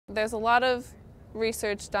There's a lot of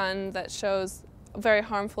research done that shows very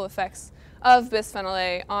harmful effects of bisphenol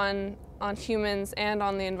A on humans and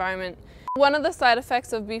on the environment. One of the side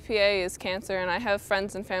effects of BPA is cancer, and I have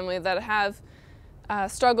friends and family that have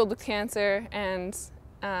struggled with cancer and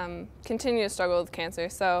continue to struggle with cancer.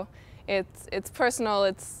 So it's personal.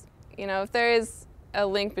 It's, you know, if there is a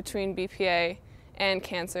link between BPA and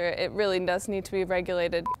cancer, it really does need to be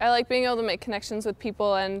regulated. I like being able to make connections with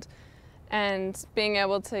people and being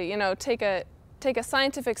able to, you know, take a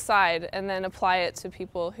scientific side and then apply it to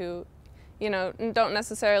people who, you know, don't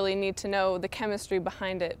necessarily need to know the chemistry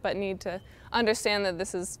behind it, but need to understand that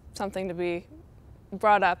this is something to be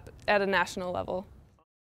brought up at a national level.